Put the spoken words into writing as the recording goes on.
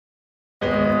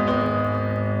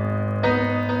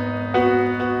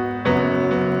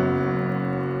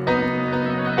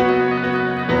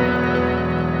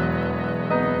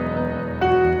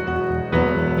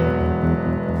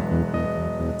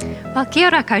Kia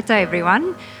ora koutou,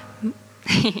 everyone.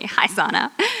 Hi,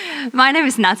 Sana. My name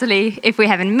is Natalie, if we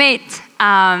haven't met.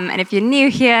 And if you're new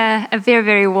here, a very,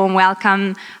 very warm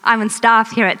welcome. I'm on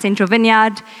staff here at Central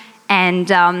Vineyard.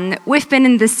 And we've been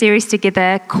in this series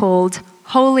together called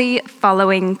Wholly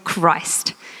Following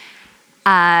Christ.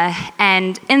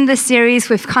 And in this series,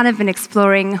 we've kind of been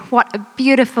exploring what a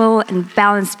beautiful and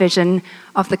balanced vision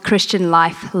of the Christian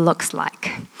life looks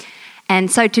like. And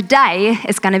so today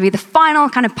is going to be the final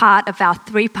kind of part of our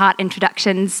three-part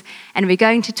introductions, and we're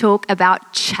going to talk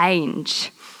about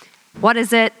change. What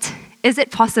is it? Is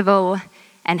it possible?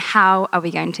 And how are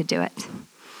we going to do it?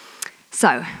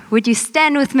 So, would you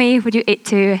stand with me? Would you eat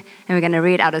too? And we're going to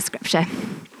read out of Scripture.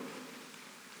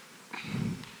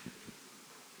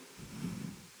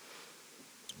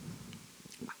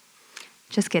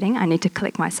 Just kidding, I need to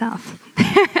click myself.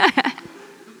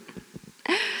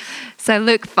 So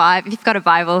Luke 5, if you've got a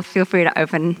Bible, feel free to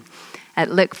open at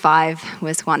Luke 5,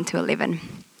 verse 1 to 11.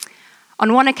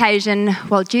 On one occasion,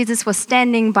 while Jesus was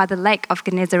standing by the lake of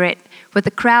Gennesaret, with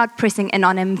the crowd pressing in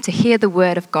on him to hear the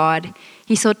word of God,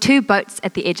 he saw two boats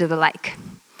at the edge of the lake.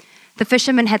 The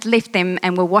fishermen had left them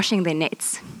and were washing their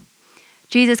nets.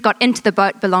 Jesus got into the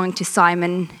boat belonging to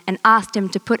Simon and asked him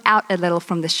to put out a little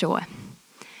from the shore.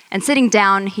 And sitting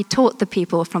down, he taught the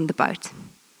people from the boat.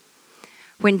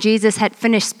 When Jesus had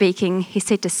finished speaking, he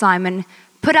said to Simon,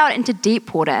 "Put out into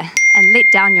deep water and let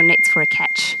down your nets for a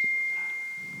catch."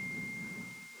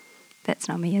 That's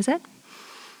not me, is it?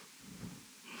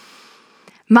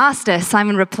 "Master,"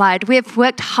 Simon replied, "we have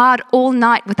worked hard all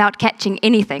night without catching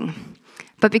anything.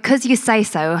 But because you say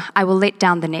so, I will let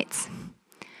down the nets."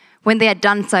 When they had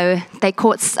done so, they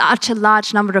caught such a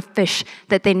large number of fish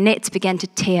that their nets began to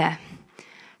tear.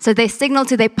 So they signaled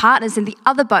to their partners in the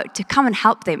other boat to come and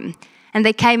help them. And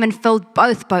they came and filled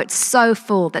both boats so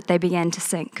full that they began to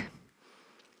sink.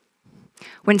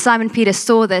 When Simon Peter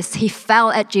saw this, he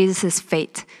fell at Jesus'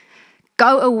 feet.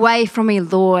 "Go away from me,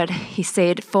 Lord," he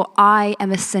said, "for I am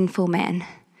a sinful man."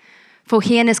 For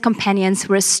he and his companions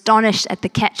were astonished at the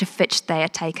catch of fish they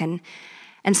had taken,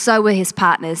 and so were his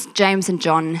partners, James and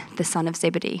John, the son of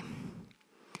Zebedee.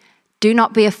 "Do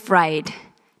not be afraid,"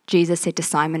 Jesus said to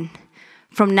Simon.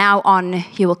 "From now on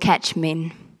you will catch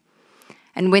men."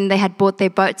 And when they had brought their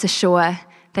boats ashore,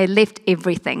 they left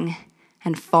everything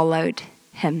and followed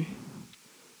him.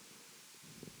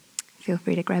 Feel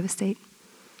free to grab a seat.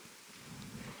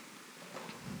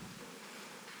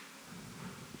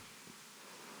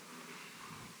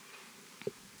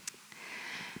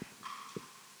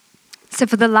 So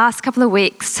for the last couple of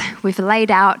weeks, we've laid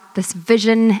out this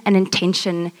vision and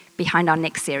intention behind our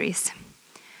next series.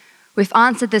 We've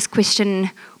answered this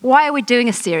question, why are we doing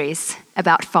a series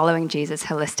about following Jesus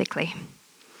holistically?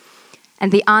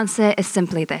 And the answer is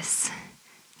simply this: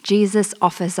 Jesus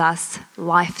offers us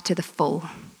life to the full,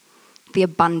 the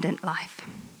abundant life.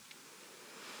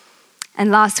 And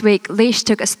last week, Leash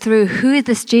took us through who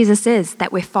this Jesus is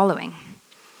that we're following.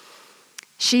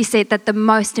 She said that the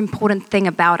most important thing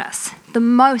about us, the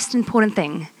most important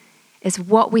thing, is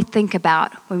what we think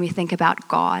about when we think about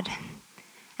God,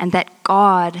 and that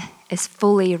God is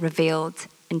fully revealed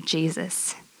in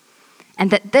Jesus, and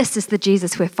that this is the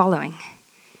Jesus we're following.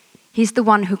 He's the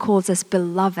one who calls us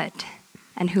beloved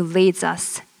and who leads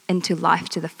us into life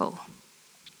to the full.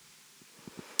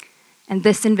 And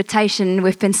this invitation,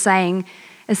 we've been saying,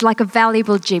 is like a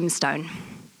valuable gemstone.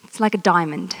 It's like a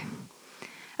diamond,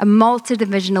 a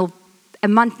multidimensional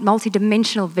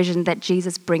vision that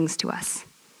Jesus brings to us.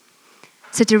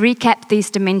 So to recap these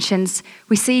dimensions,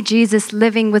 we see Jesus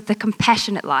living with a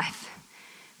compassionate life.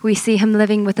 We see him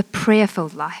living with a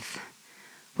prayer-filled life,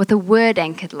 with a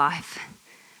word-anchored life,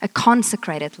 a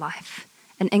consecrated life,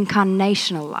 an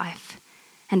incarnational life,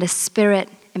 and a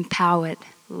spirit-empowered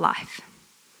life.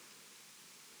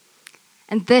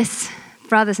 And this,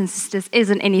 brothers and sisters,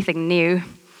 isn't anything new.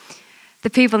 The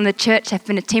people in the church have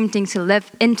been attempting to live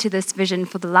into this vision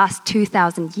for the last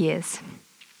 2,000 years.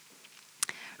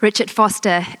 Richard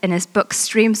Foster, in his book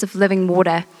Streams of Living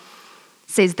Water,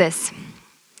 says this: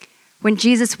 when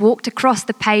Jesus walked across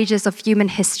the pages of human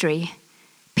history,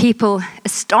 people,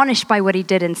 astonished by what he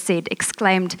did and said,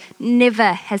 exclaimed,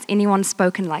 "Never has anyone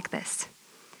spoken like this."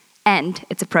 And,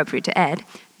 it's appropriate to add,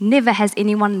 never has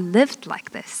anyone lived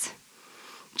like this.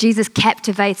 Jesus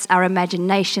captivates our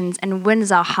imaginations and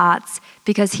wins our hearts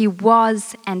because he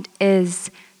was and is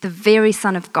the very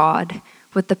Son of God,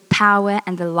 with the power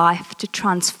and the life to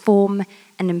transform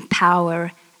and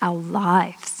empower our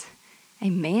lives.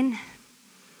 Amen.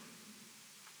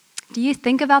 Do you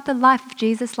think about the life of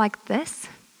Jesus like this?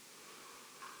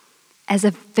 As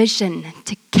a vision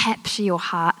to capture your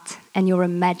heart and your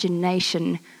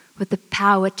imagination with the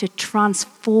power to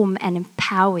transform and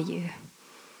empower you.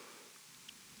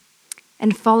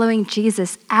 In following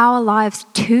Jesus, our lives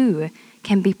too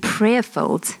can be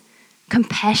prayer-filled,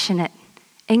 compassionate,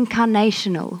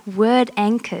 incarnational,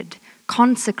 word-anchored,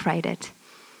 consecrated.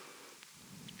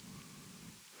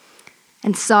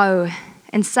 And so,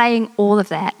 in saying all of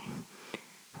that,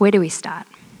 where do we start?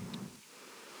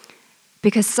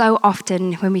 Because so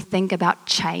often when we think about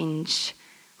change,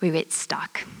 we get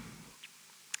stuck.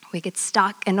 We get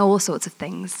stuck in all sorts of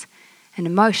things, in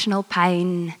emotional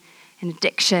pain, in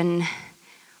addiction,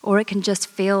 or it can just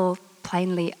feel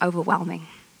plainly overwhelming.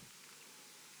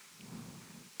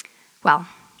 Well,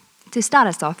 to start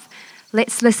us off,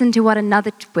 let's listen to what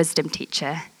another wisdom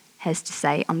teacher has to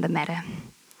say on the matter.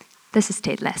 This is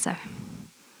Ted Lasso.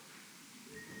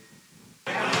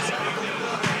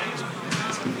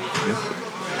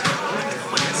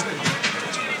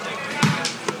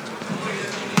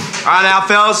 All right now,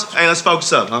 fellas. Hey, let's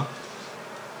focus up, huh?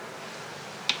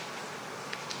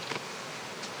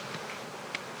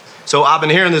 So I've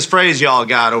been hearing this phrase y'all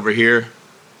got over here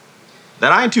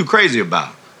that I ain't too crazy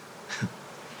about.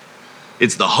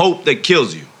 It's the hope that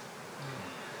kills you.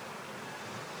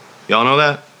 Y'all know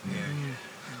that?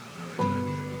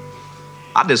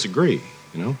 I disagree,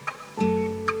 you know?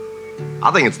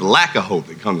 I think it's the lack of hope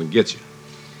that comes and gets you.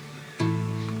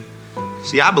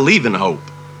 See, I believe in hope.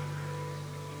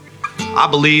 I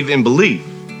believe in belief.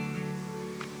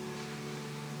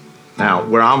 Now,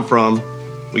 where I'm from,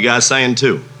 we got a saying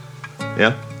too.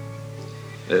 Yeah?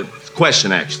 It's a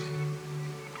question, actually.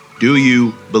 Do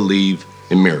you believe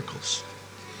in miracles?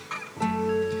 Now,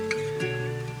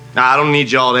 I don't need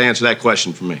y'all to answer that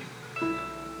question for me.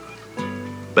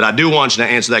 But I do want you to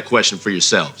answer that question for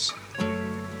yourselves.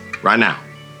 Right now.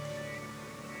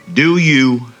 Do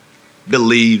you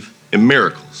believe in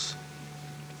miracles?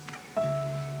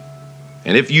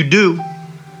 And if you do,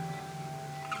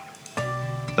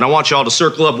 then I want y'all to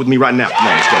circle up with me right now. Come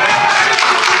on, let's go.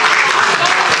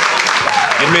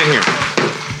 Get them in here.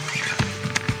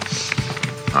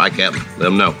 All right, Captain, let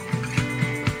them know.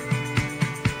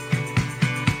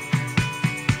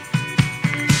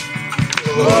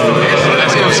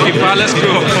 Let's go, Skipper, let's go.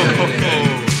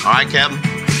 All right, Captain,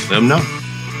 let them know.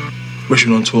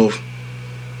 Richmond on 12.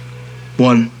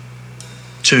 1,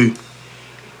 2,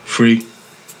 3,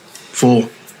 4,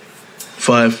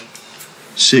 5,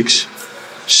 6,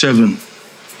 7,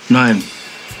 9,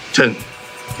 10,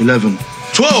 11,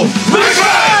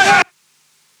 12.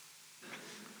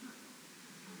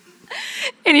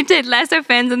 Any Ted Lasso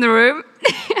fans in the room?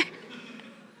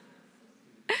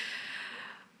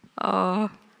 Oh.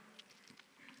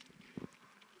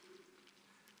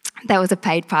 That was a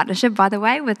paid partnership, by the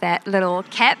way, with that little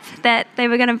cap that they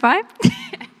were going to buy.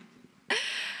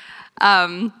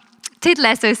 Ted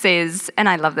Lasso says, and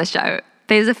I love this show,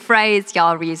 there's a phrase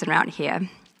y'all use around here.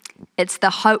 It's the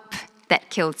hope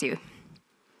that kills you.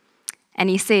 And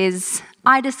he says,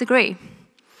 I disagree.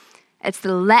 It's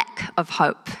the lack of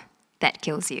hope that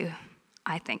kills you,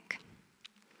 I think.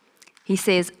 He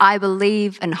says, I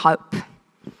believe in hope.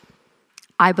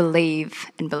 I believe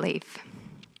in belief.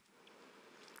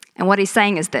 And what he's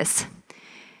saying is this: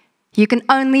 you can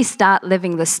only start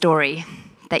living the story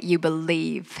that you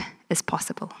believe is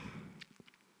possible.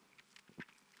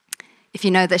 If you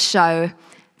know this show,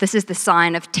 this is the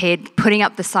sign of Ted putting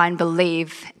up the sign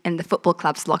 "Believe" in the football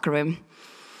club's locker room.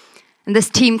 And this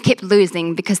team kept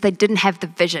losing because they didn't have the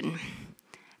vision.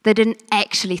 They didn't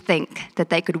actually think that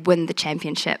they could win the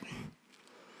championship.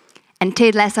 And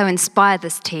Ted Lasso inspired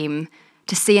this team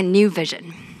to see a new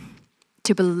vision,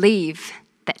 to believe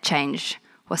that change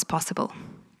was possible.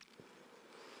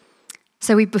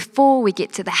 So before we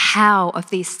get to the how of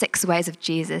these 6 ways of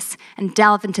Jesus and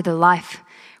delve into the life,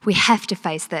 we have to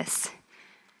face this.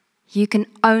 You can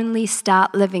only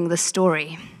start living the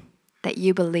story that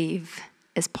you believe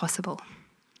is possible.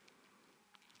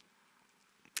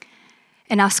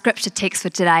 In our scripture text for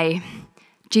today,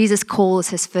 Jesus calls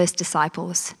his first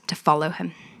disciples to follow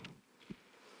him.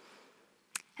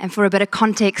 And for a bit of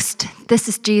context, this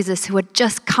is Jesus who had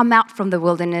just come out from the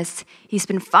wilderness. He's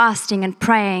been fasting and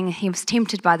praying. He was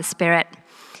tempted by the Spirit.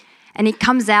 And he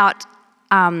comes out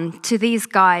to these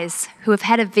guys who have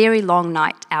had a very long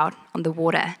night out on the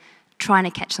water trying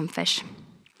to catch some fish.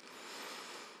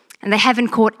 And they haven't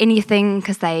caught anything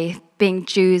because they, being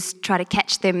Jews, try to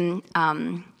catch them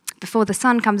before the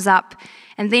sun comes up.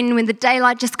 And then when the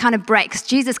daylight just kind of breaks,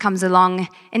 Jesus comes along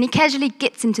and he casually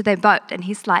gets into their boat and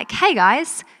he's like, hey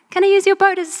guys, can I use your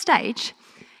boat as a stage?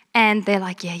 And they're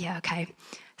like, yeah, okay.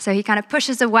 So he kind of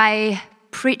pushes away,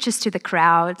 preaches to the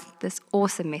crowd this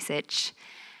awesome message.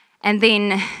 And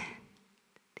then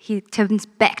he turns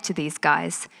back to these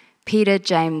guys, Peter,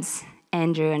 James,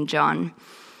 Andrew, and John,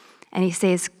 and he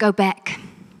says, go back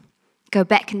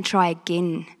and try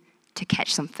again to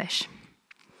catch some fish.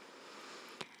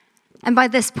 And by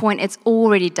this point, it's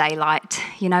already daylight.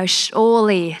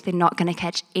 Surely they're not going to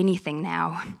catch anything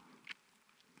now.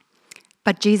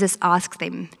 But Jesus asks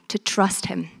them to trust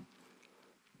him.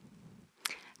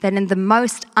 That in the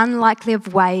most unlikely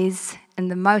of ways, in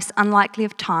the most unlikely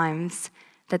of times,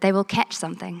 that they will catch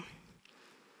something.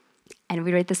 And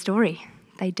we read the story.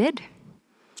 They did.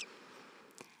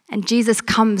 And Jesus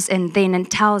comes in then and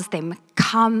tells them,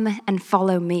 come and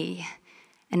follow me,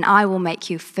 and I will make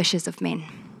you fishers of men.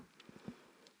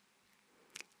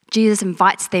 Jesus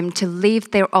invites them to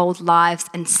leave their old lives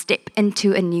and step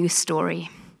into a new story.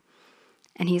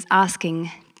 And he's asking,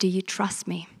 do you trust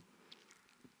me?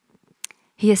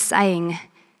 He is saying,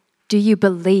 do you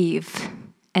believe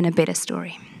in a better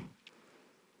story?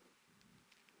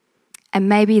 And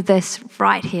maybe this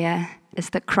right here is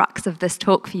the crux of this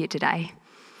talk for you today,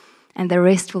 and the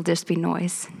rest will just be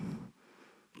noise.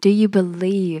 Do you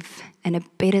believe in a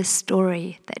better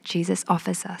story that Jesus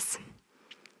offers us?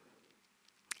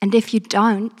 And if you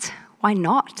don't, why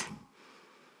not?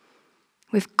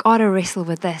 We've got to wrestle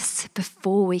with this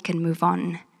before we can move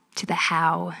on to the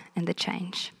how and the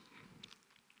change.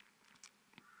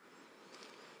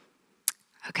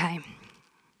 Okay,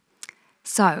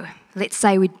 so let's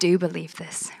say we do believe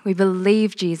this. We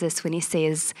believe Jesus when he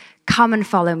says, come and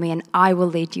follow me and I will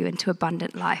lead you into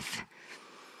abundant life.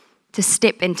 To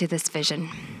step into this vision.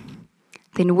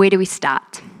 Then where do we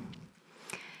start?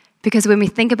 Because when we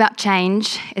think about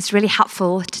change, it's really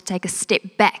helpful to take a step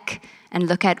back and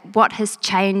look at what has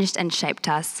changed and shaped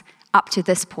us up to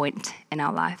this point in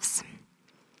our lives.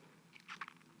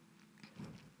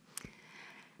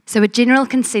 So a general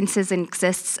consensus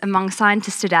exists among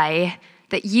scientists today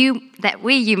that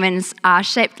we humans are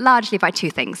shaped largely by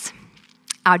two things: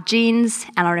 our genes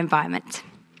and our environment.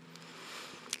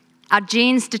 Our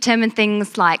genes determine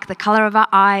things like the color of our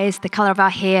eyes, the color of our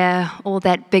hair, all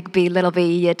that big B, little b,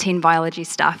 year 10 biology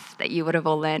stuff that you would have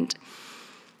all learned.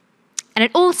 And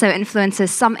it also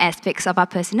influences some aspects of our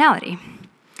personality.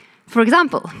 For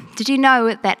example, did you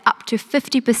know that up to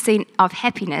 50% of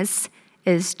happiness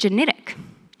is genetic?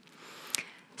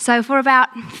 So for about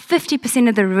 50%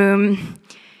 of the room,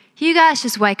 you guys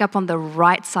just wake up on the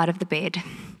right side of the bed.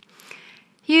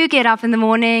 You get up in the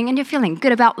morning and you're feeling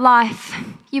good about life.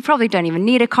 You probably don't even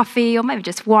need a coffee, or maybe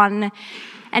just one.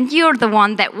 And you're the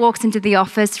one that walks into the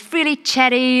office really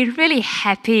chatty, really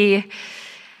happy.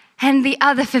 And the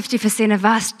other 50% of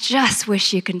us just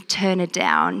wish you can turn it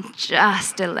down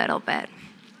just a little bit.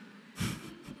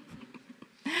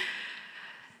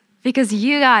 Because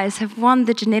you guys have won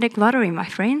the genetic lottery, my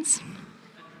friends.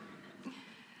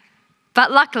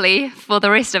 But luckily, for the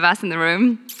rest of us in the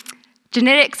room,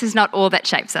 genetics is not all that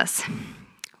shapes us.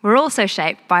 We're also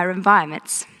shaped by our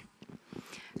environments.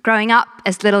 Growing up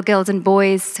as little girls and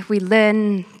boys, we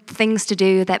learn things to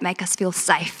do that make us feel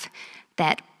safe,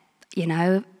 that,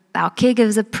 our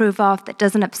caregivers approve of, that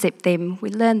doesn't upset them.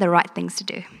 We learn the right things to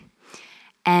do.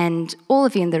 And all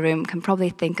of you in the room can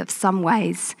probably think of some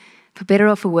ways, for better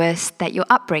or for worse, that your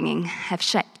upbringing have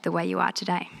shaped the way you are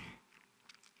today.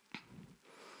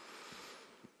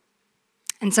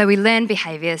 And so we learn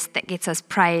behaviours that gets us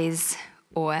praise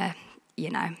or,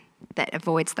 that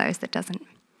avoids those that doesn't.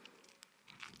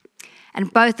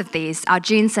 And both of these, our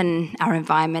genes and our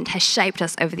environment, has shaped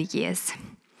us over the years.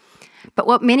 But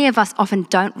what many of us often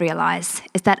don't realise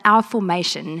is that our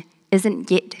formation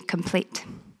isn't yet complete.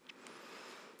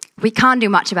 We can't do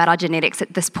much about our genetics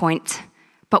at this point,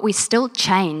 but we still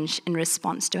change in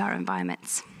response to our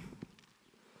environments.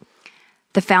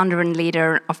 The founder and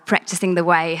leader of Practicing the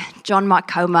Way, John Mark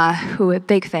Comer, who we're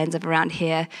big fans of around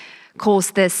here,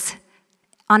 calls this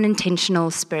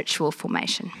unintentional spiritual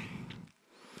formation.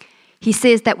 He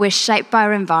says that we're shaped by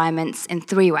our environments in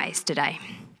three ways today: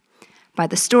 by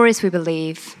the stories we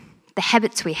believe, the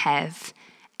habits we have,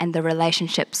 and the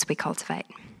relationships we cultivate.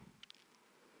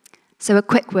 So a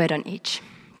quick word on each.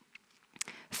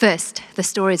 First, the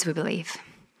stories we believe.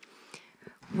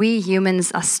 We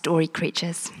humans are story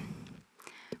creatures.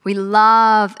 We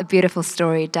love a beautiful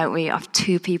story, don't we, of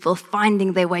two people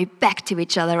finding their way back to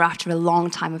each other after a long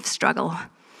time of struggle.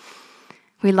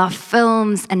 We love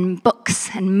films and books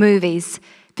and movies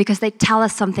because they tell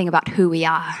us something about who we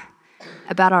are,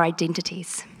 about our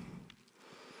identities.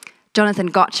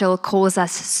 Jonathan Gottschall calls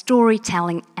us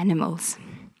storytelling animals.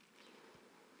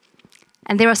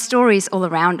 And there are stories all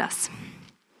around us.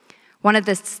 One of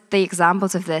the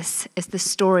examples of this is the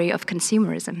story of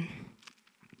consumerism.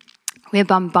 We're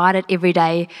bombarded every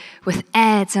day with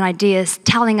ads and ideas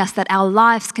telling us that our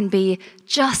lives can be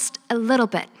just a little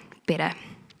bit better.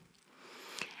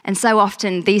 And so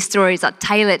often these stories are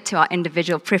tailored to our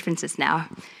individual preferences now.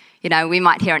 You know, we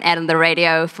might hear an ad on the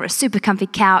radio for a super comfy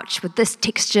couch with this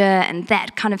texture and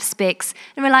that kind of specs,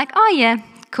 and we're like, oh yeah,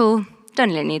 cool, don't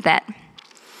really need that.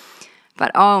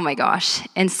 But oh my gosh,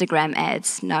 Instagram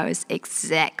ads knows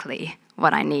exactly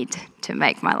what I need to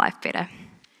make my life better.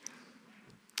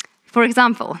 For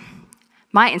example,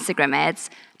 my Instagram ads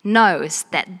knows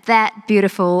that that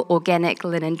beautiful organic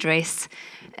linen dress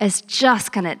is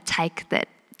just going to take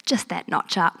just that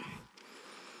notch up.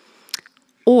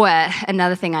 Or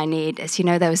another thing I need is, you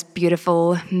know, those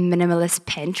beautiful minimalist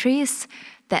pantries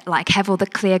that like have all the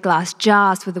clear glass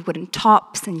jars with the wooden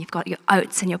tops, and you've got your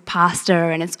oats and your pasta,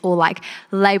 and it's all like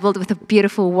labeled with a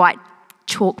beautiful white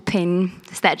chalk pen.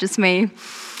 Is that just me?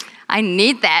 I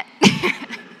need that.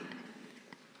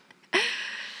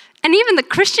 And even the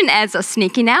Christian ads are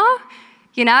sneaky now.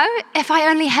 You know, if I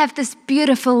only have this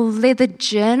beautiful leather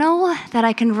journal that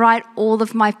I can write all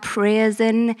of my prayers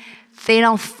in, then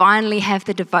I'll finally have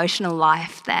the devotional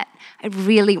life that I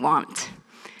really want.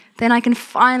 Then I can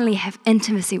finally have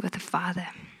intimacy with the Father.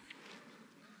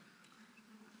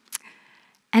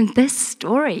 And this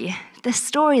story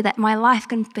that my life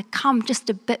can become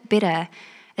just a bit better,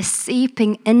 is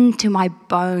seeping into my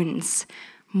bones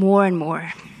more and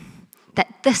more.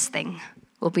 That this thing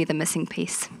will be the missing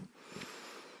piece.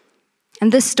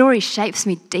 And this story shapes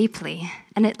me deeply,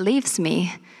 and it leaves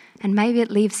me, and maybe it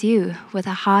leaves you, with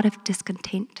a heart of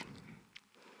discontent.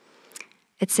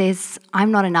 It says,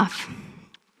 I'm not enough,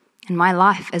 and my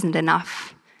life isn't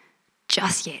enough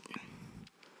just yet.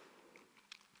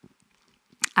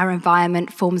 Our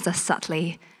environment forms us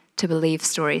subtly to believe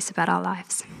stories about our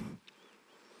lives.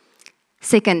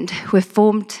 Second, we're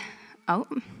formed...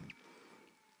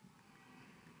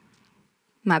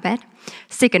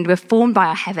 Second, we're formed by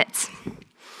our habits.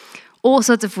 All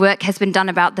sorts of work has been done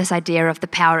about this idea of the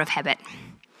power of habit.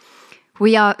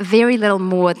 We are very little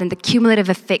more than the cumulative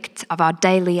effect of our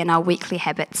daily and our weekly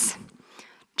habits.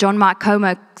 John Mark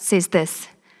Comer says this: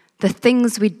 the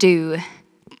things we do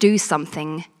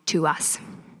something to us.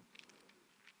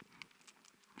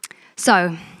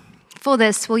 So, for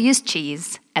this, we'll use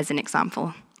cheese as an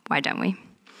example. Why don't we?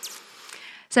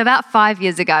 So about 5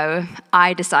 years ago,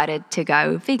 I decided to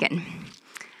go vegan.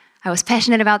 I was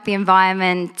passionate about the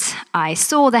environment, I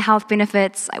saw the health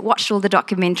benefits, I watched all the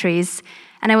documentaries,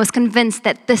 and I was convinced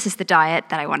that this is the diet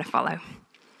that I want to follow.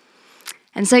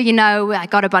 And so, you know, I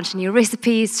got a bunch of new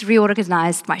recipes,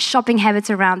 reorganized my shopping habits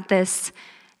around this,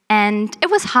 and it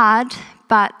was hard,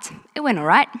 but it went all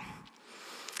right.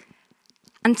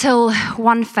 Until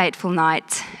one fateful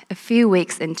night, a few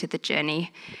weeks into the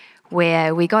journey,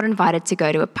 where we got invited to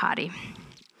go to a party.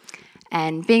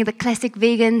 And being the classic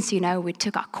vegans, you know, we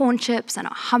took our corn chips and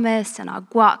our hummus and our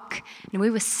guac, and we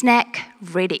were snack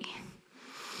ready.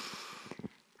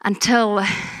 Until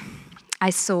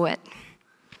I saw it.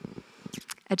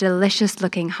 A delicious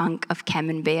looking hunk of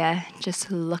camembert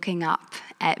just looking up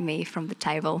at me from the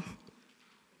table.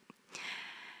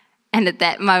 And at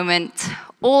that moment,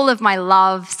 all of my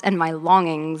loves and my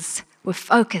longings were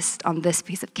focused on this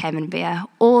piece of camembert,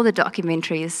 all the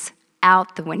documentaries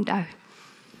out the window.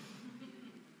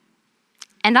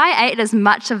 And I ate as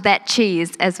much of that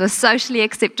cheese as was socially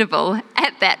acceptable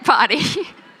at that party.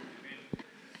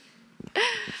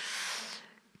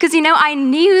 Because, you know, I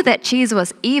knew that cheese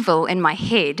was evil in my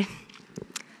head,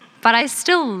 but I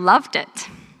still loved it.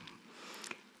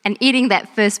 And eating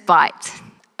that first bite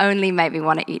only made me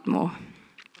want to eat more.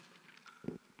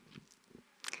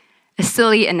 A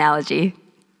silly analogy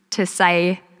to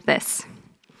say this: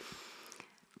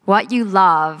 what you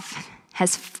love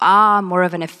has far more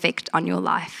of an effect on your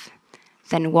life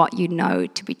than what you know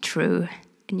to be true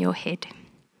in your head.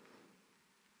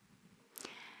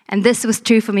 And this was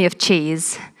true for me of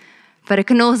cheese, but it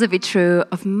can also be true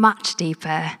of much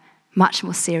deeper, much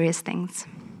more serious things.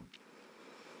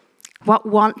 What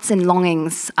wants and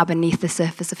longings are beneath the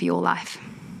surface of your life?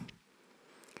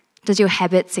 Does your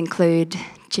habits include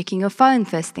checking your phone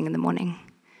first thing in the morning?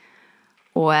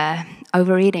 Or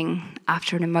overeating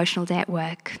after an emotional day at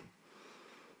work?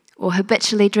 Or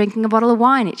habitually drinking a bottle of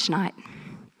wine each night?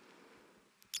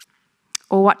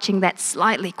 Or watching that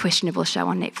slightly questionable show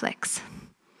on Netflix?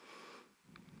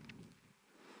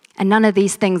 And none of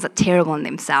these things are terrible in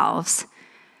themselves,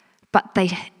 but they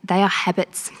are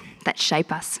habits that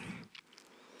shape us.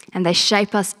 And they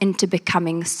shape us into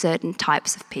becoming certain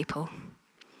types of people.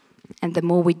 And the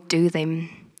more we do them,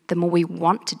 the more we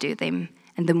want to do them,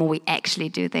 and the more we actually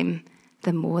do them,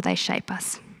 the more they shape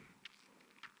us.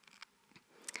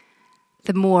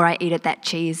 the more I eat at that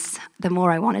cheese, the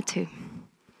more I wanted to.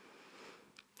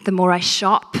 The more I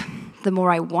shop, the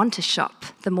more I want to shop.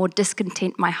 The more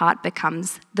discontent my heart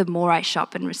becomes, the more I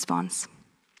shop in response.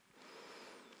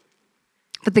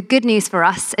 But the good news for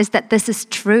us is that this is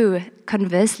true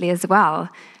conversely as well.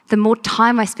 The more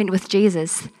time I spend with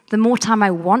Jesus, the more time I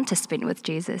want to spend with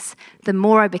Jesus, the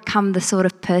more I become the sort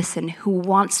of person who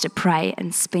wants to pray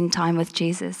and spend time with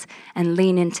Jesus and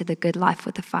lean into the good life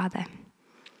with the Father.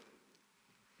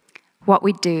 What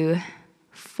we do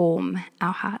form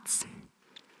our hearts.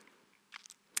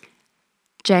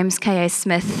 James K.A.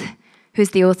 Smith,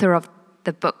 who's the author of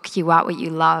the book You Are What You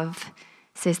Love,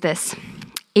 says this: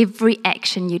 every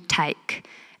action you take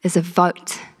is a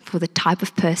vote for the type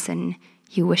of person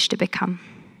you wish to become.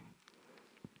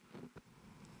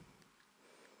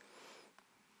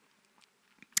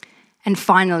 And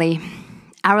finally,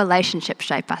 our relationships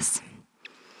shape us.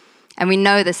 And we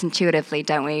know this intuitively,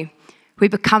 don't we? We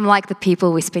become like the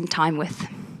people we spend time with.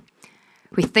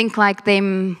 We think like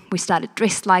them, we start to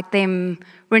dress like them,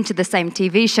 we're into the same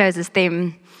TV shows as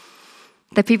them.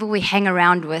 The people we hang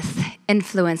around with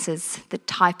influences the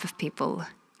type of people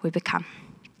we become.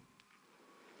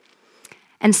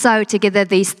 And so together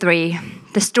these three,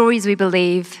 the stories we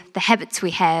believe, the habits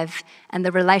we have, and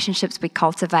the relationships we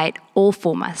cultivate all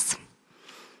form us.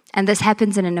 And this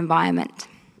happens in an environment.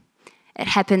 It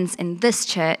happens in this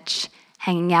church,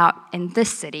 hanging out in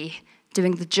this city,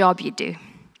 doing the job you do.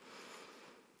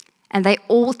 And they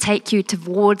all take you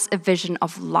towards a vision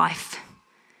of life.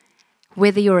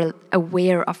 Whether you're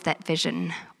aware of that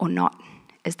vision or not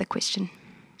is the question.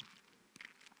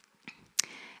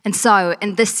 And so,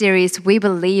 in this series, we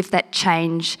believe that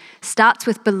change starts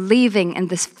with believing in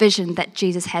this vision that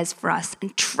Jesus has for us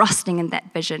and trusting in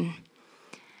that vision.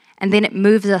 And then it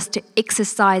moves us to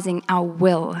exercising our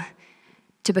will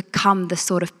to become the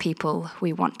sort of people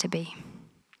we want to be.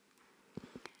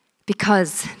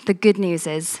 Because the good news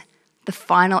is, the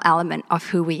final element of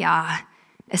who we are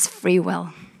is free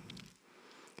will.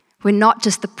 We're not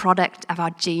just the product of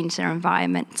our genes or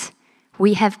environment.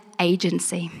 We have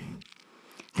agency.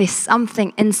 There's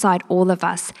something inside all of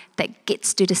us that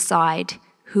gets to decide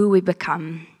who we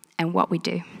become and what we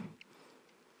do.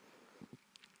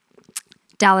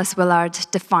 Dallas Willard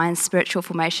defines spiritual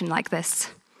formation like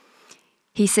this.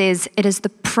 He says, it is the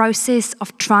process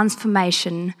of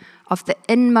transformation of the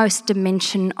inmost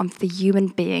dimension of the human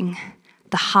being,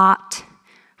 the heart,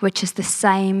 which is the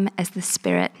same as the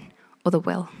spirit or the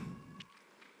will.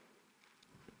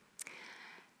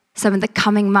 So in the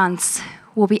coming months,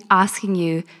 we'll be asking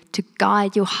you to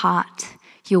guide your heart,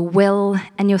 your will,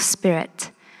 and your spirit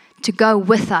to go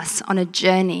with us on a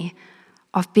journey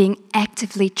of being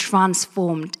actively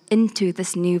transformed into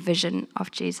this new vision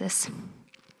of Jesus.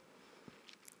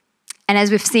 And as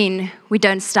we've seen, we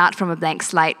don't start from a blank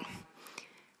slate.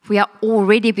 We are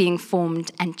already being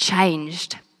formed and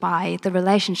changed by the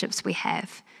relationships we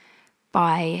have,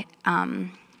 by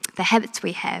the habits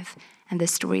we have, and the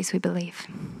stories we believe.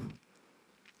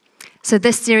 So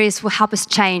this series will help us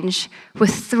change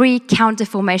with 3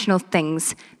 counterformational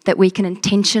things that we can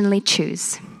intentionally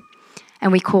choose.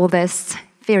 And we call this,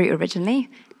 very originally,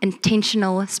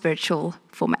 intentional spiritual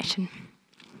formation.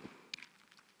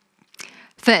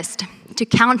 First, to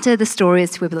counter the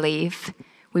stories we believe,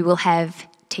 we will have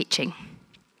teaching.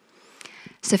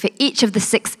 So for each of the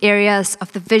 6 areas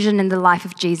of the vision in the life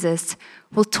of Jesus,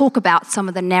 we'll talk about some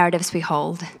of the narratives we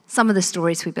hold, some of the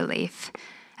stories we believe,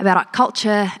 about our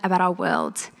culture, about our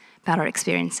world, about our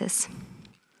experiences.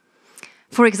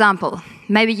 For example,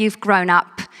 maybe you've grown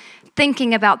up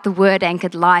thinking about the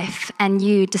word-anchored life and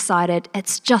you decided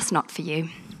it's just not for you.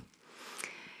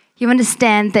 You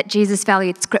understand that Jesus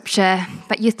valued Scripture,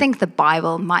 but you think the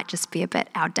Bible might just be a bit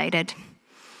outdated.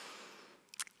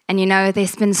 And you know,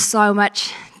 there's been so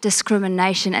much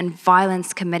discrimination and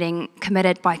violence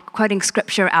committed by quoting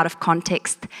Scripture out of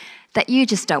context that you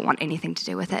just don't want anything to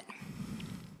do with it.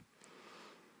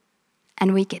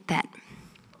 And we get that.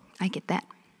 I get that.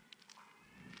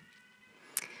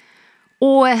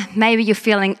 Or maybe you're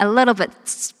feeling a little bit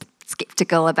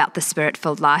skeptical about the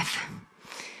Spirit-filled life.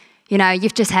 You know,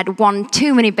 you've just had one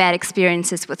too many bad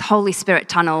experiences with Holy Spirit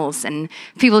tunnels and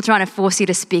people trying to force you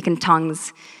to speak in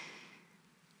tongues.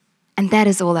 And that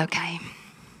is all okay.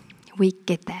 We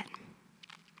get that.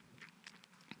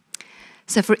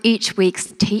 So for each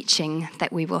week's teaching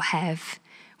that we will have,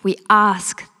 we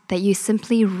ask that you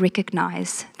simply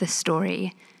recognize the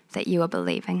story that you are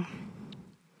believing.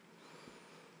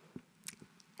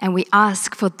 And we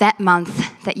ask for that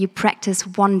month that you practice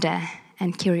wonder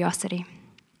and curiosity.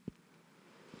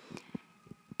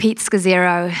 Pete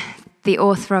Scazzero, the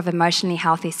author of Emotionally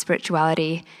Healthy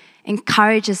Spirituality,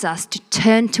 encourages us to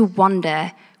turn to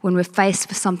wonder when we're faced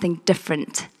with something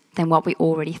different than what we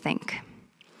already think.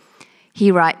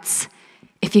 He writes,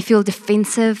 if you feel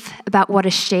defensive about what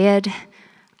is shared,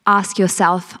 ask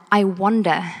yourself, I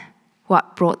wonder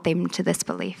what brought them to this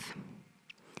belief.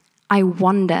 I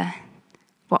wonder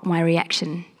what my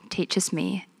reaction teaches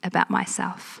me about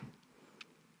myself.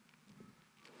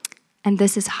 And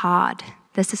this is hard.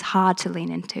 This is hard to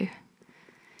lean into.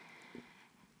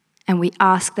 And we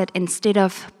ask that instead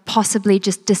of possibly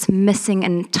just dismissing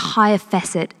an entire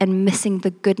facet and missing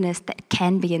the goodness that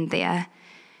can be in there,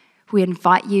 we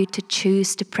invite you to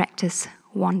choose to practice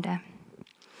wonder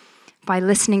by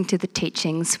listening to the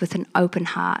teachings with an open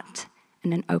heart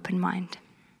and an open mind.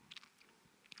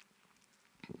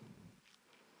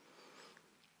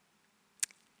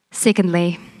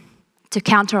 Secondly, to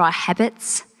counter our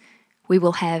habits, we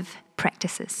will have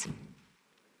practices.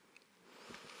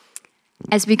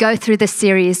 As we go through this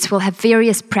series, we'll have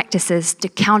various practices to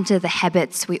counter the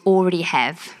habits we already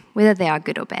have, whether they are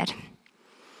good or bad.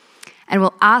 And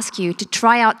we'll ask you to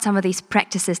try out some of these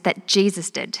practices that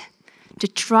Jesus did, to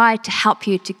try to help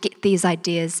you to get these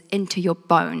ideas into your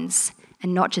bones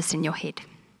and not just in your head.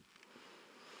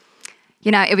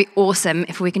 You know, it'd be awesome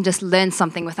if we can just learn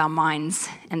something with our minds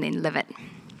and then live it.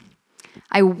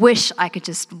 I wish I could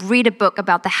just read a book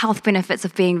about the health benefits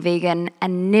of being vegan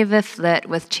and never flirt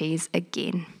with cheese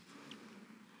again.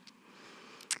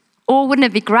 Or wouldn't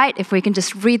it be great if we can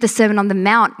just read the Sermon on the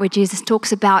Mount where Jesus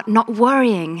talks about not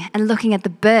worrying and looking at the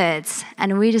birds,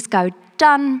 and we just go,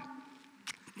 done,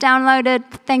 downloaded,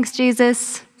 thanks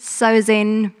Jesus, so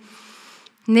zen,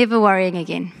 never worrying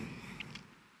again.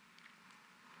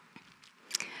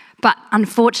 But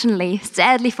unfortunately,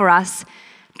 sadly for us,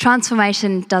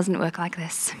 transformation doesn't work like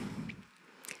this.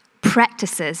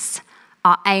 Practices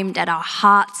are aimed at our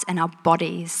hearts and our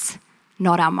bodies,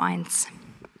 not our minds.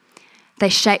 They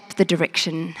shape the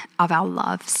direction of our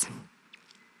lives.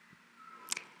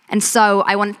 And so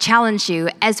I want to challenge you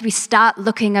as we start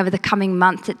looking over the coming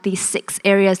month at these 6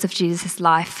 areas of Jesus'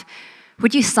 life,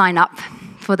 would you sign up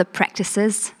for the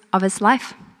practices of his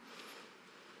life?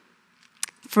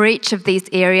 For each of these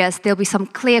areas, there'll be some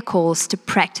clear calls to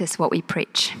practice what we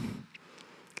preach.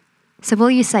 So will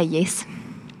you say yes?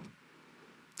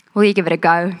 Will you give it a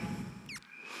go?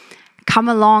 Come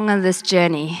along on this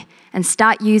journey and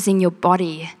start using your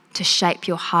body to shape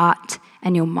your heart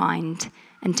and your mind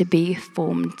and to be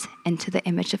formed into the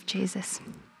image of Jesus.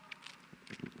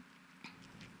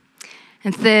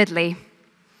 And thirdly,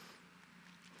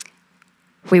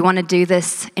 we want to do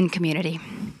this in community.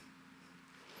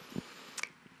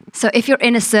 So if you're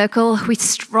in a circle, we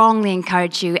strongly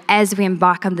encourage you as we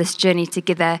embark on this journey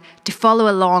together to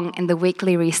follow along in the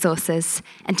weekly resources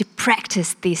and to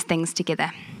practice these things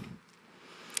together.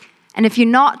 And if you're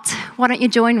not, why don't you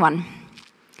join one?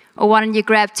 Or why don't you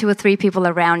grab 2 or 3 people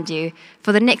around you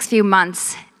for the next few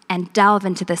months and delve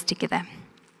into this together?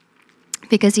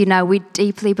 Because, you know, we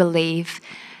deeply believe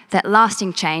that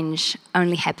lasting change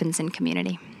only happens in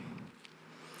community.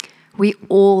 We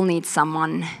all need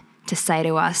someone to say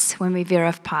to us when we veer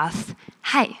off path,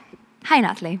 hey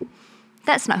Natalie,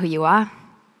 that's not who you are.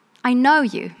 I know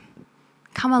you.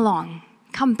 Come along.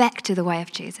 Come back to the way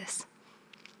of Jesus.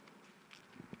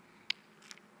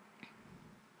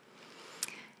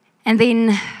 And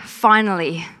then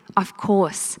finally, of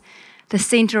course, the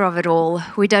center of it all,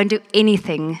 we don't do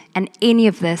anything and any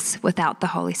of this without the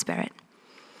Holy Spirit.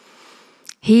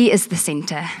 He is the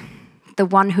center, the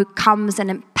one who comes and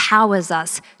empowers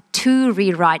us to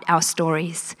rewrite our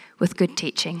stories with good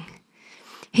teaching.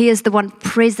 He is the one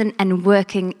present and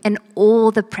working in all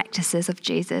the practices of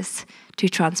Jesus to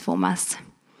transform us.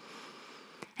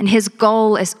 And his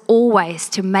goal is always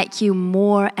to make you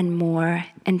more and more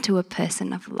into a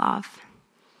person of love,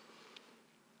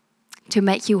 to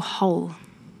make you whole,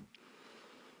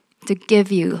 to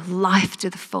give you life to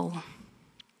the full.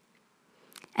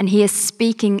 And he is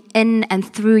speaking in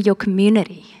and through your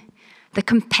community, the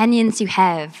companions you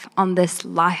have on this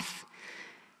life.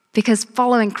 Because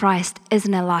following Christ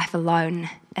isn't a life alone,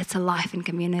 it's a life in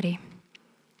community.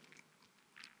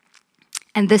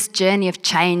 And this journey of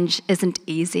change isn't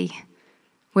easy.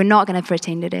 We're not going to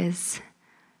pretend it is,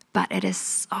 but it is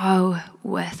so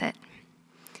worth it.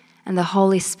 And the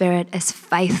Holy Spirit is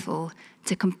faithful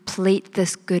to complete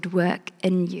this good work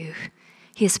in you.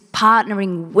 He is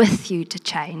partnering with you to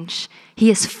change. He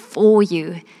is for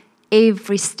you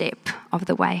every step of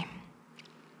the way.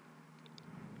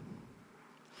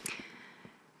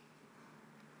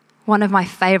 One of my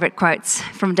favorite quotes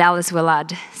from Dallas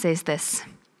Willard says this: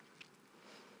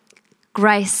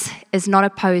 grace is not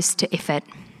opposed to effort,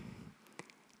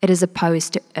 it is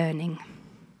opposed to earning.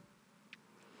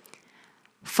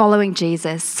 following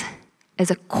Jesus is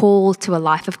a call to a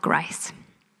life of grace.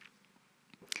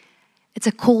 It's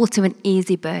a call to an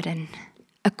easy burden,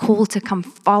 a call to come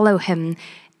follow him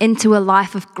into a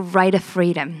life of greater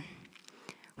freedom,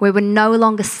 where we're no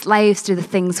longer slaves to the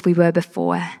things we were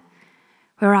before,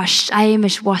 where our shame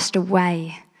is washed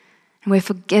away and we're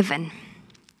forgiven.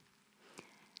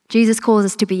 Jesus calls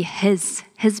us to be his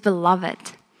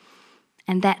beloved,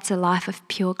 and that's a life of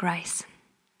pure grace.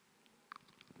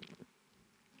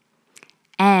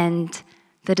 And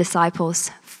the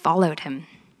disciples followed him.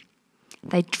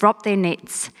 They dropped their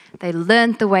nets. They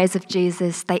learned the ways of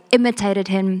Jesus. They imitated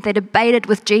him. They debated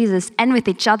with Jesus and with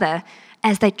each other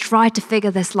as they tried to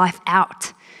figure this life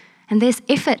out. And there's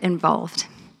effort involved.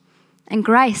 And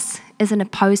grace isn't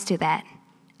opposed to that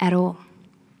at all.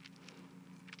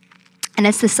 And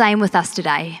it's the same with us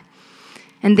today.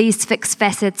 And these 6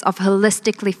 facets of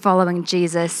holistically following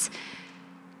Jesus,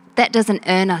 that doesn't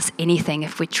earn us anything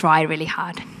if we try really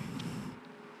hard.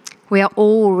 We are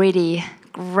already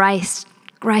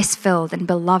grace-filled and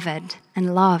beloved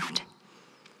and loved.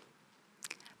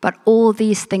 But all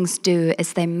these things do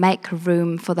is they make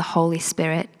room for the Holy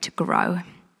Spirit to grow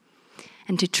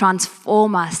and to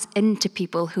transform us into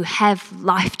people who have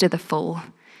life to the full,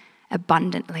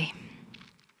 abundantly.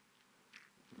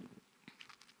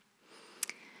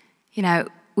 You know,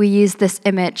 we use this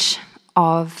image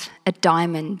of a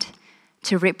diamond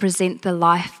to represent the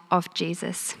life of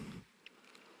Jesus.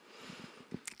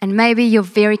 And maybe you're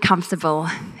very comfortable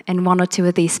in one or two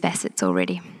of these facets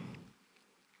already.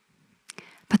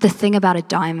 But the thing about a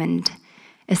diamond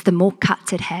is the more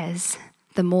cuts it has,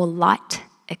 the more light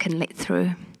it can let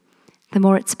through, the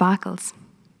more it sparkles.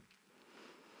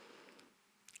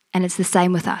 And it's the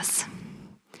same with us.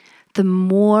 The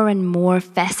more and more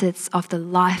facets of the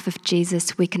life of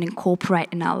Jesus we can incorporate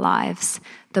in our lives,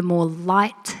 the more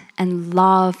light and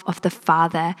love of the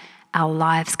Father our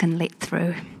lives can let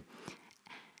through,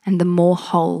 and the more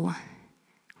whole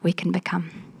we can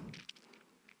become.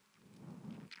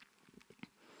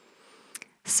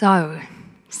 So,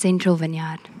 Central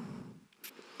Vineyard,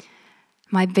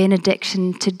 my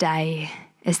benediction today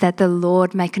is that the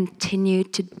Lord may continue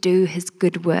to do his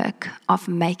good work of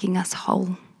making us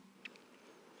whole.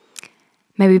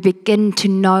 May we begin to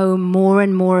know more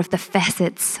and more of the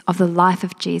facets of the life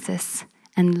of Jesus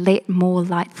and let more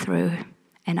light through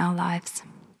in our lives.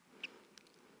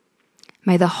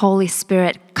 May the Holy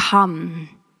Spirit come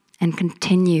and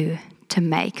continue to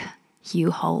make you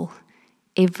whole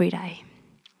every day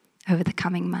over the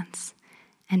coming months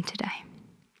and today.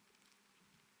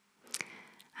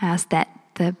 I ask that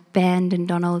the band and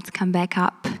Donald come back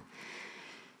up.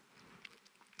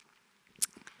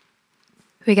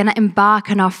 We're going to embark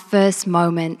on our first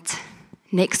moment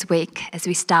next week as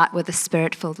we start with a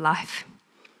Spirit-filled life.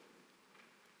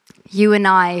 You and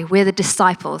I, we're the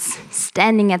disciples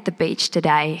standing at the beach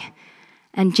today,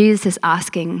 and Jesus is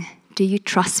asking, do you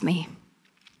trust me?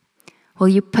 Will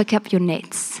you pick up your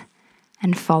nets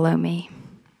and follow me?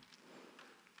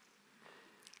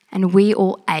 And we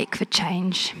all ache for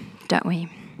change, don't we?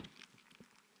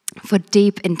 For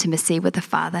deep intimacy with the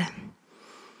Father,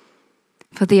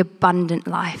 for the abundant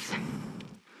life.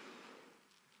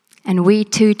 And we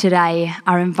too today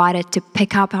are invited to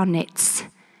pick up our nets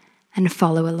and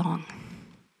follow along.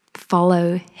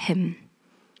 Follow him.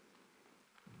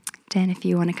 Dan, if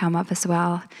you want to come up as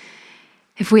well.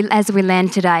 As we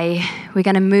land today, we're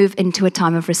going to move into a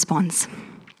time of response.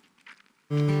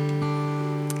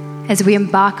 As we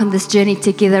embark on this journey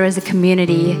together as a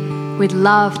community, we'd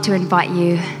love to invite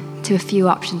you to a few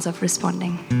options of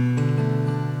responding.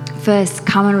 First,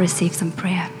 come and receive some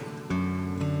prayer.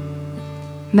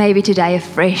 Maybe today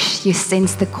afresh you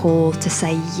sense the call to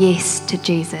say yes to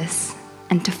Jesus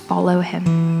and to follow him.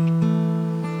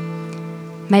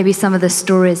 Maybe some of the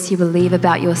stories you believe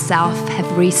about yourself have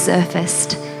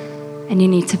resurfaced and you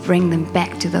need to bring them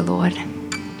back to the Lord.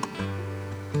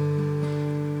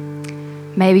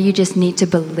 Maybe you just need to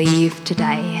believe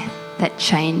today that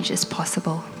change is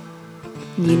possible.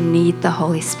 You need the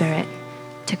Holy Spirit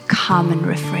to come and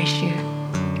refresh you.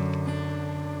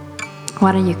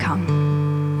 Why don't you come?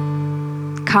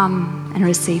 Come and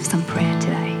receive some prayer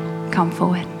today. Come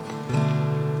forward.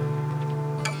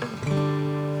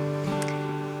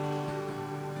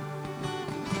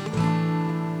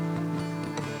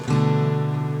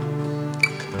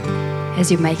 As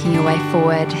you're making your way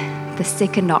forward, the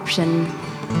second option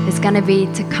is going to be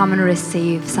to come and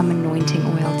receive some anointing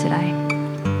oil today.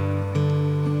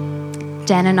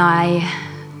 Dan and I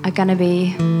are going to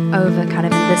be over kind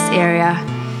of in this area.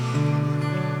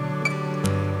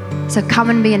 So come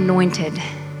and be anointed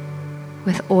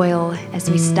with oil as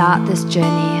we start this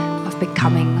journey of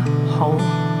becoming whole.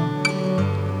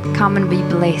 Come and be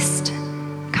blessed.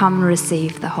 Come and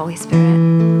receive the Holy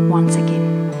Spirit once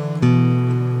again.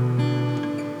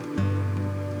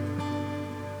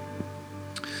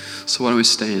 So why don't we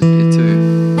stand here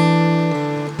too?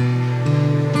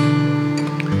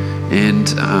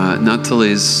 And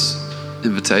Natalie's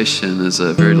invitation is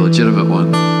a very legitimate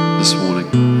one this morning.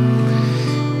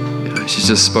 She's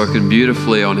just spoken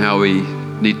beautifully on how we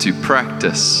need to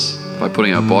practice by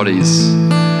putting our bodies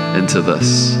into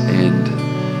this. And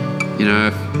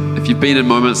if you've been in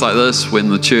moments like this when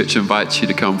the church invites you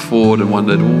to come forward and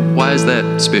wondered, well, why is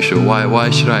that special? Why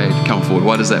should I come forward?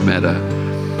 Why does that matter?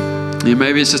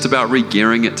 Maybe it's just about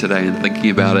re-gearing it today and thinking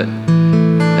about it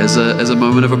as a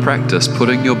moment of a practice,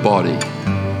 putting your body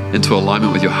into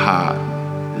alignment with your heart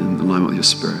and alignment with your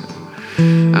spirit.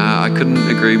 I couldn't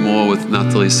agree more with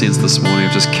Natalie's sense this morning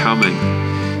of just coming.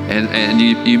 And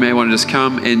you may want to just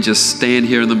come and just stand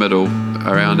here in the middle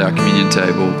around our communion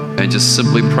table and just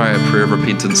simply pray a prayer of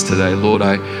repentance today. Lord,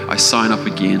 I sign up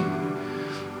again.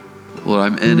 Lord,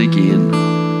 I'm in again.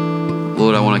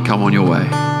 Lord, I want to come on your way.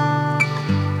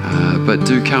 But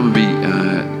do come and be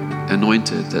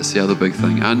anointed. That's the other big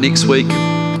thing.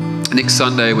 Next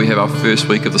Sunday, we have our first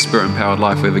week of the Spirit-Empowered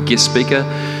Life. We have a guest speaker.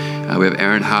 We have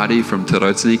Aaron Hardy from Te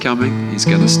Rautini coming. He's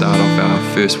going to start off our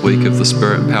first week of the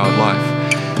Spirit-Empowered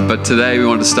Life. But today we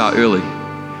want to start early. We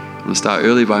want to start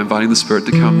early by inviting the Spirit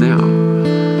to come now.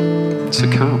 So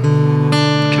come.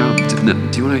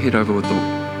 Do you want to head over with the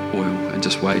oil and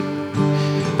just wait?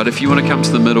 But if you want to come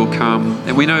to the middle, come.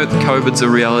 And we know that COVID's a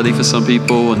reality for some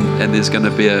people, and there's going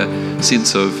to be a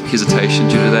sense of hesitation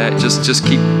due to that. Just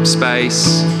keep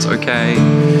space. It's okay.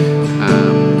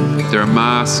 There are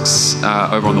masks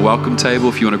over on the welcome table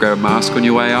if you want to grab a mask on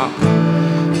your way up.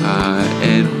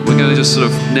 And we're going to just sort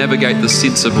of navigate this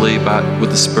sensibly, but with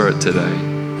the Spirit today.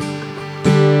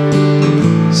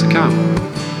 So come.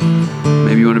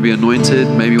 Maybe you want to be anointed.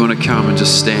 Maybe you want to come and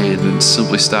just stand and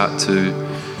simply start to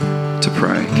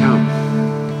pray. Come.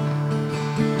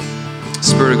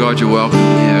 Spirit of God, you're welcome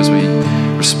here as we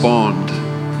respond,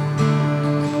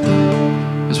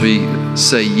 as we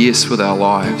say yes with our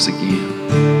lives again,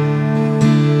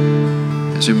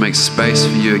 as we make space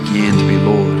for you again to be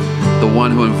Lord, the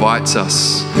one who invites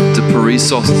us to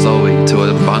Perissos Zoe, to an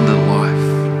abundant life.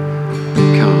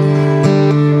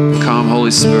 Come,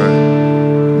 Holy Spirit,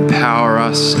 empower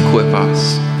us, equip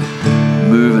us,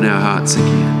 move in our hearts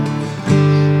again.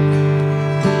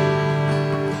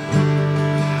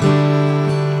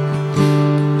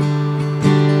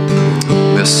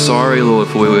 We're sorry, Lord,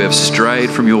 for where we have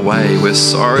strayed from your way. We're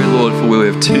sorry, Lord, for where we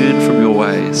have turned from your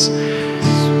ways.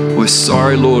 We're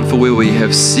sorry, Lord, for where we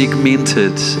have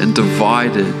segmented and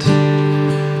divided.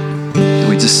 And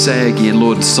we just say again,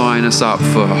 Lord, sign us up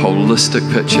for a holistic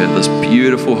picture, this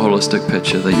beautiful holistic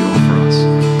picture that you offer us.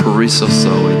 Perissos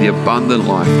Zoe, the abundant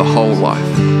life, the whole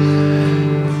life.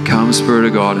 Come, Spirit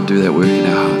of God, and do that work in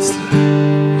our hearts today.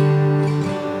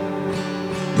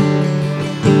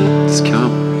 Just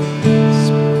come.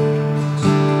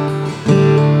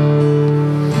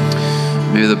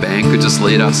 Maybe the band could just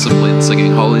lead us simply in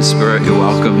singing, Holy Spirit, you're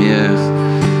welcome here.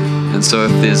 And so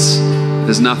if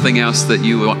there's nothing else that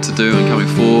you want to do in coming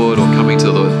forward or coming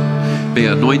to being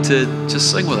anointed, just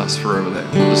sing with us forever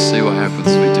that. We'll just see what happens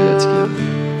as we do that together.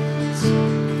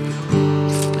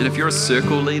 And if you're a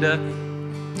circle leader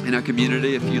in our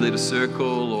community, if you lead a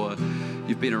circle or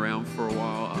you've been around for a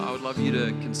while, I would love you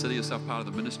to consider yourself part of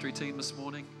the ministry team this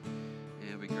morning.